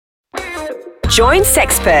Join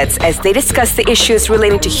Sexperts as they discuss the issues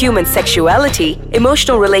relating to human sexuality,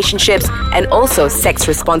 emotional relationships, and also sex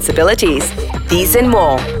responsibilities. These and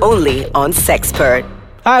more, only on Sexpert.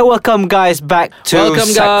 Hi, welcome guys back to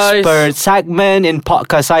Sexpert segment in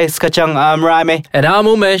podcast Ais Kacang. I'm Rami. And I'm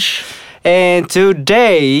Umesh. And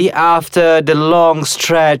today, after the long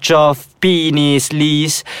stretch of penis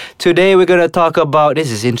list, today we're going to talk about,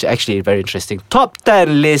 this is actually very interesting, top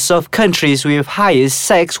 10 lists of countries with highest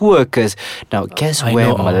sex workers. Now, guess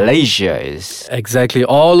where Malaysia is? Exactly.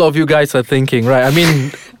 All of you guys are thinking, right? I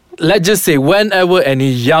mean, let's just say, whenever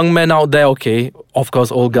any young men out there, okay, of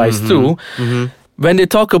course, old guys too, when they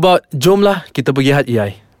talk about, jom lah, kita pergi Hat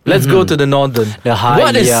Yai. Let's go to the northern.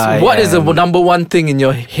 What is the number one thing in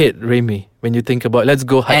your head, Remy, when you think about let's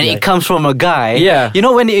go Hat Yai? And it comes from a guy. Yeah. You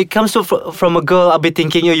know, when it comes from a girl, I'll be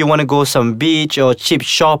thinking, you want to go some beach or cheap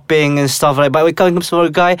shopping and stuff like that. But when it comes from a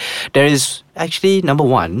guy, there is actually number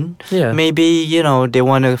one. Yeah. Maybe, they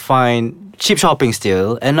want to find cheap shopping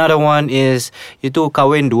still. Another one is itu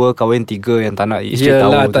kahwin 2, kahwin 3 yang tak nak isteri tahu.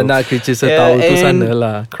 Yalah, tak nak kerja tahu tu sana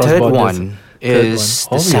lah. Third one is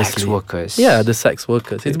the sex workers. Yeah, the sex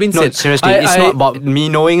workers. It's been said. Seriously, it's not about me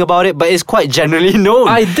knowing about it, but it's quite generally known.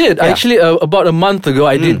 I did. Actually, about a month ago,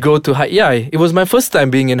 I did go to Hat Yai. It was my first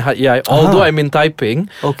time being in Hat Yai, although I'm in Taiping.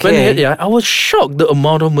 Okay. When Hat Yai, I was shocked the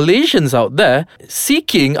amount of Malaysians out there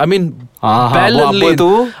seeking, valiantly. Buat apa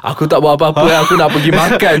tu? Aku tak buat apa-apa. Aku nak pergi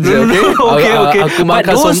makan je, okay? Okay. Aku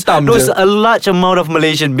makan sontam je. There's a large amount of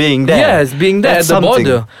Malaysian being there. Yes, being there That's at the something.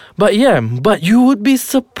 border. But you would be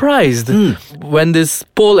surprised when this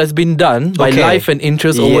poll has been done by Life and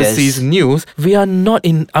Interest Overseas News. We are not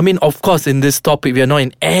of course, in this topic, we are not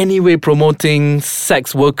in any way promoting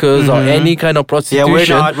sex workers or any kind of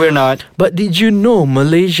prostitution. Yeah, we're not. But did you know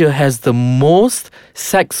Malaysia has the most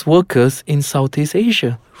sex workers in Southeast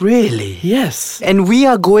Asia? Really? Yes. And we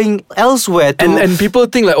are going elsewhere to... And people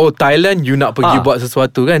think like, Thailand, you nak pergi buat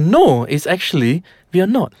sesuatu kan? No, it's actually, we are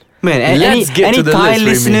not. Man, Let's get any to the Thai list,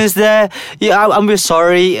 listeners there? Yeah, I'm very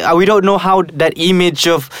sorry. We don't know how that image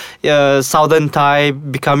of Southern Thai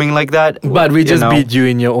becoming like that. But we just beat you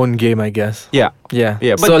in your own game, I guess. Yeah.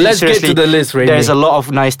 But So let's get to the list, Remy. There's a lot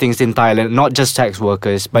of nice things in Thailand, not just sex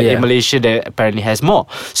workers, but in Malaysia there apparently has more.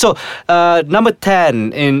 So, number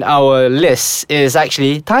 10 in our list is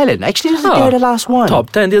actually Thailand. Actually, they're the last one.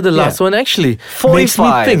 Top 10, they're the last one actually. 45. Makes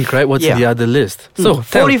me think, right, what's the other list? So,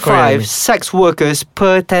 45 sex workers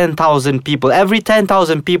per 10,000 people. Every 10,000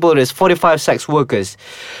 people, there's 45 sex workers.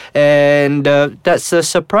 And that's a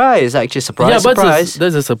surprise, actually. Surprise.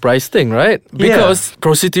 That's a surprise thing, right? Because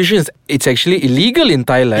prostitution it's actually illegal in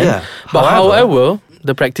Thailand. Yeah. But however,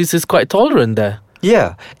 the practice is quite tolerant there.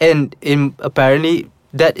 Yeah. And apparently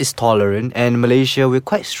that is tolerant. And Malaysia, we're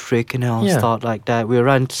quite strict and all stuff like that. We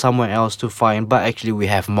run somewhere else to find, but actually we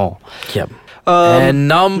have more. Yep. And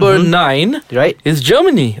number 9 is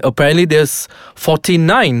Germany. Apparently there's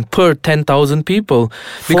 49 per 10,000 people.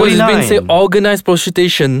 Because 49. it's been said organized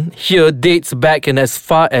prostitution here dates back in as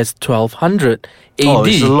far as 1200 AD. Oh,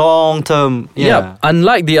 it's long term. Yeah.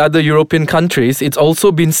 Unlike the other European countries, it's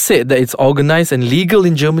also been said that it's organized and legal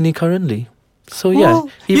in Germany currently. So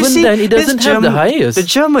even then, it doesn't have the highest. The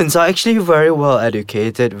Germans are actually very well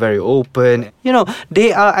educated, very open.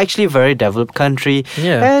 They are actually a very developed country.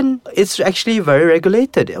 Yeah. And it's actually very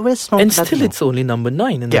regulated. It's only number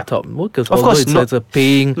 9 in the top workers. Of course, it's a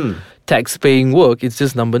paying, tax-paying work. It's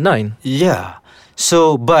just number 9. Yeah.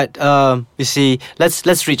 So, but you see,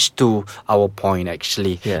 let's reach to our point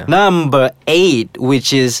actually. Yeah. Number 8,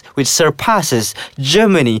 which surpasses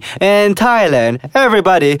Germany and Thailand.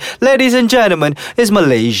 Everybody, ladies and gentlemen, is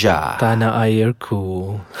Malaysia. Tanah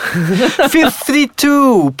airku.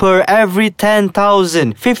 52 per every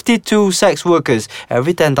 10,000. 52 sex workers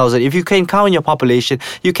every 10,000. If you can count your population,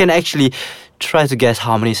 you can actually try to guess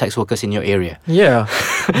how many sex workers in your area. Yeah.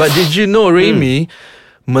 But did you know, Remy,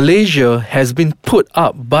 Malaysia has been put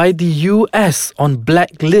up by the US on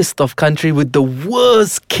blacklist of country with the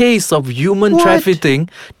worst case of human trafficking,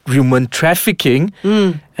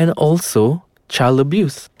 and also child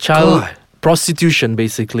abuse. Prostitution,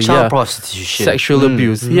 basically. Child prostitution. Sexual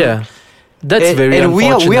abuse, That's very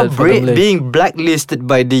unfortunate. And we are being blacklisted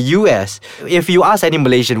by the US. If you ask any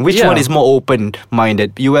Malaysian, which one is more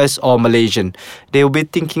open-minded, US or Malaysian, they will be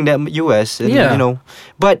thinking that US. And,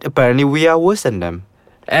 But apparently we are worse than them.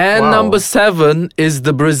 And Wow. number 7 is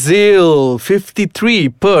the Brazil, 53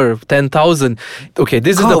 per 10,000. Okay,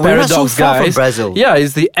 this is the God, we're not paradox, so far from guys. Brazil. Yeah,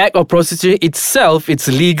 it's the act of prostitution itself. It's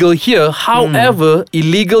legal here. However,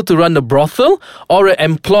 illegal to run a brothel or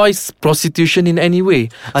employ prostitution in any way.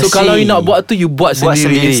 I So kalau you see. nak buat tu, you buat Buat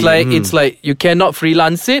sendiri. sendiri. It's like you cannot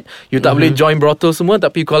freelance it. You tak boleh join brothel semua.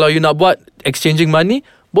 Tapi kalau you nak buat exchanging money,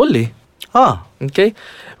 boleh. Ah. Okay,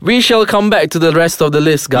 we shall come back to the rest of the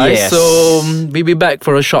list, guys. Yes. So we'll be back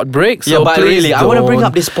for a short break. So Yeah, but please really, I want to bring up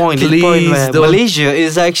don't- this point. Please This point where don't. Malaysia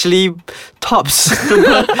is actually tops.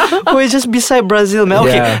 We're just beside Brazil, man.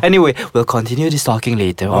 Okay, Yeah. anyway, we'll continue this talking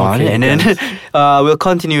later on. Okay, And then we'll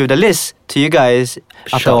continue the list to you guys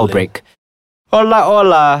after our Shortly. break. Hola,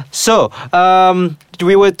 hola. So,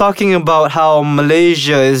 we were talking about how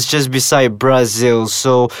Malaysia is just beside Brazil.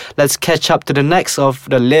 So, let's catch up to the next of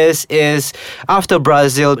the list is after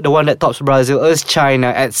Brazil, the one that tops Brazil is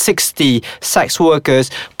China at 60 sex workers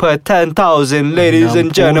per 10,000, ladies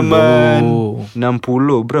and 60. gentlemen.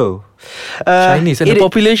 60, bro. Chinese, and it- the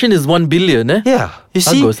population is 1 billion, eh? Yeah, you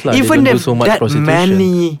see, Bagus lah, they even don't do so much that prostitution.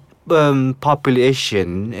 many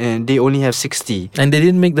population, and they only have 60. And they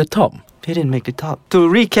didn't make the top. They didn't make the top. To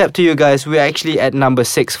recap to you guys, we're actually at number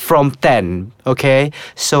 6 from 10. Okay,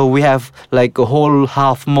 so we have like a whole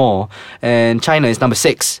half more, and China is number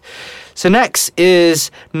 6. So next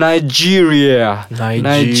is Nigeria.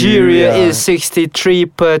 Nigeria. is 63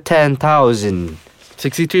 per 10,000.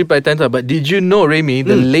 63 by 10,000. But did you know, Remy,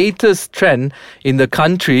 the latest trend in the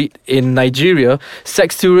country, in Nigeria,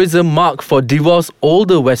 sex tourism mark for divorced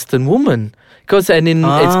older Western women? Because in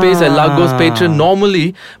its space at Lagos, patron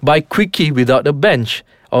normally buy quickie without a bench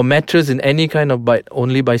or mattress in any kind of bite,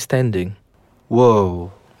 only by standing.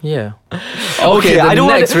 Whoa. Yeah. Okay, the I don't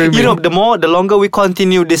want next to, Remy. the longer we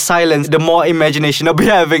continue this silence, the more imagination I'll be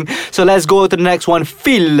having. So let's go to the next one,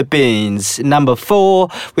 Philippines. Number 4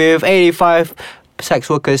 with 85 sex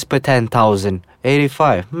workers per 10,000.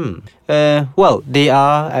 85. Well, they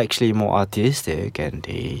are actually more artistic and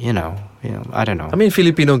they, I don't know. I mean,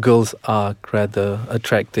 Filipino girls are rather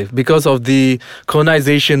attractive because of the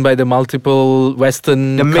colonization by the multiple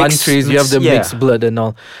Western The mixed- countries. You have the yeah. mixed blood and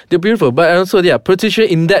all. They're beautiful. But also, prostitution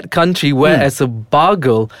in that country wear as a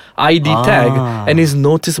Bargle ID tag and is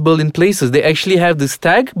noticeable in places. They actually have this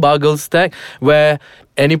tag, Bargle's tag, where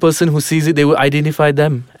any person who sees it, they will identify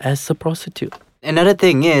them as a prostitute. Another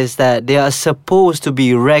thing is that they are supposed to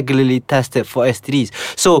be regularly tested for STDs.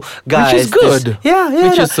 So, guys, Which is good.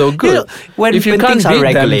 Which is so good. When If you when can't things are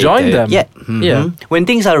beat them, regulated, join them. Yeah, Yeah. When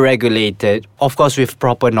things are regulated, of course, with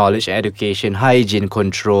proper knowledge, education, hygiene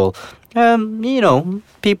control,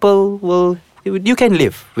 people will. You can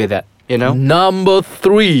live with that. Number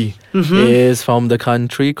 3 is from the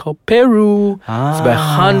country called Peru. It's by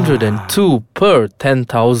 102 per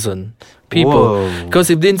 10,000 people. Whoa. Because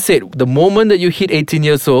if they said the moment that you hit 18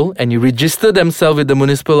 years old and you register themselves with the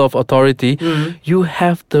municipal authority, you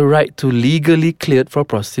have the right to legally cleared for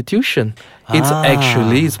prostitution.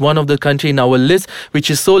 It's one of the country in our list which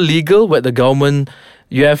is so legal where the government.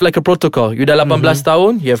 You have like a protocol. You dah 18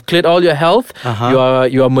 tahun, you have cleared all your health,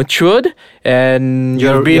 you are matured, and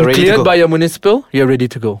You're you're being ready to cleared go. by your municipal, you're ready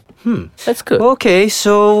to go. That's good. Okay,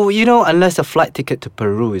 so unless the flight ticket to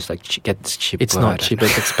Peru is like gets cheaper. It's not cheap,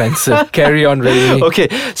 it's expensive. Carry on, Remy.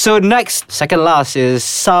 Okay, so second last is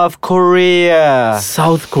South Korea.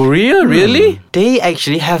 South Korea, really? They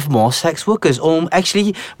actually have more sex workers,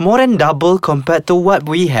 actually more than double compared to what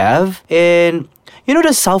we have in.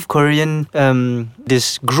 The South Korean,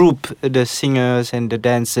 this group, the singers and the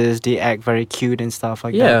dancers, they act very cute and stuff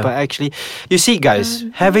like Yeah. that. But actually, you see, guys,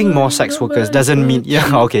 having more sex workers doesn't mean...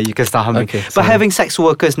 Yeah, okay, you can start humming. Okay, But sorry. having sex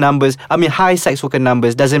workers numbers, high sex worker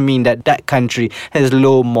numbers doesn't mean that country has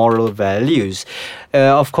low moral values.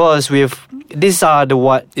 Of course, these are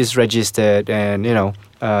what is registered and,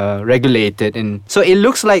 regulated, and so it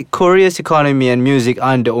looks like Korea's economy and music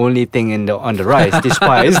aren't the only thing on the rise.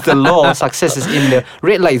 Despite the law successes in the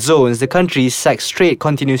red light zones, the country's sex trade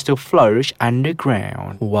continues to flourish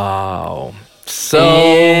underground. Wow. So,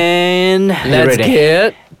 And let's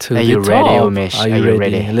get to Are the you ready, top. Umesh? Are you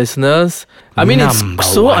ready, listeners? Number It's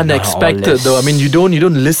so one on our unexpected, though. list. You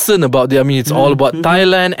don't listen about it's all about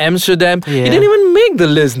Thailand, Amsterdam. Yeah. It didn't even make the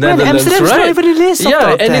list, Man, Netherlands, Amsterdam's right? not even in the list of yeah,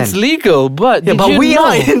 top and 10. it's legal, but Yeah, did but you we know?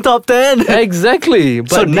 are in top 10. Exactly.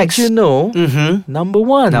 But So did next- you know? Number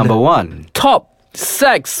one. Number one. Top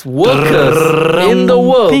sex workers in the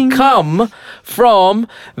world Ping. come from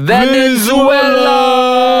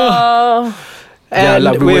Venezuela. And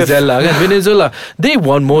like with- Venezuela, kan? Venezuela. They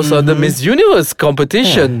won most of the Miss Universe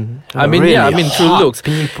competition. Really Through hot looks.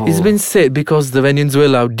 people. It's been said because the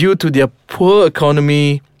Venezuela, due to their poor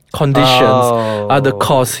economy conditions are the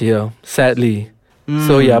cause here, sadly.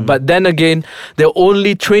 So yeah, but then again, there are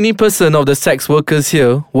only 20% of the sex workers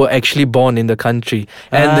here were actually born in the country,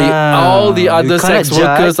 and all the other sex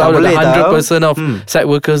workers, out of the 100% of sex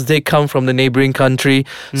workers, they come from the neighboring country,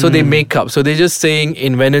 so they make up. So they're just saying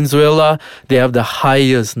in Venezuela they have the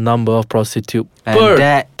highest number of prostitutes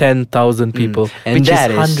per 10,000 people, which is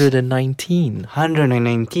 119.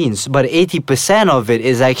 119, but 80% of it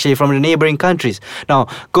is actually from the neighboring countries. Now,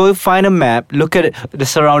 go find a map, look at the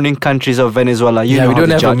surrounding countries of Venezuela. You know we how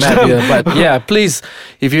don't to have a judge map them. here, but yeah, please,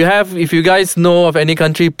 if you guys know of any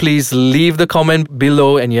country, please leave the comment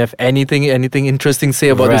below, and you have anything interesting to say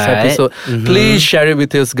about this episode, please share it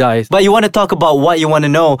with us, guys. But you want to talk about what you want to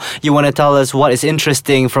know, you want to tell us what is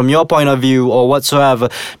interesting from your point of view or whatsoever,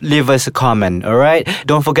 leave us a comment, alright?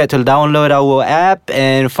 Don't forget to download our app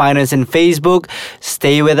and find us in Facebook.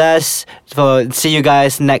 Stay with us. See you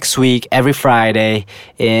guys next week, every Friday,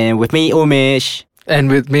 and with me, Umesh. And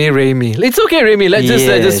with me, Remy. It's okay, Remy. Let's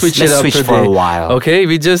just switch it up switch today. for a while. Okay,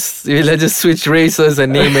 let's just switch races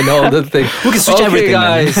and name and all the things. We can switch everything,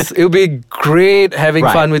 guys. It'll be great having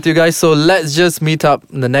fun with you guys. So let's just meet up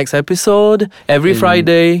in the next episode every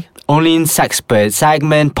Friday. Only in Sexpert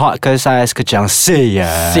segment podcast. Saya sekejang. See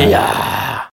ya. See ya.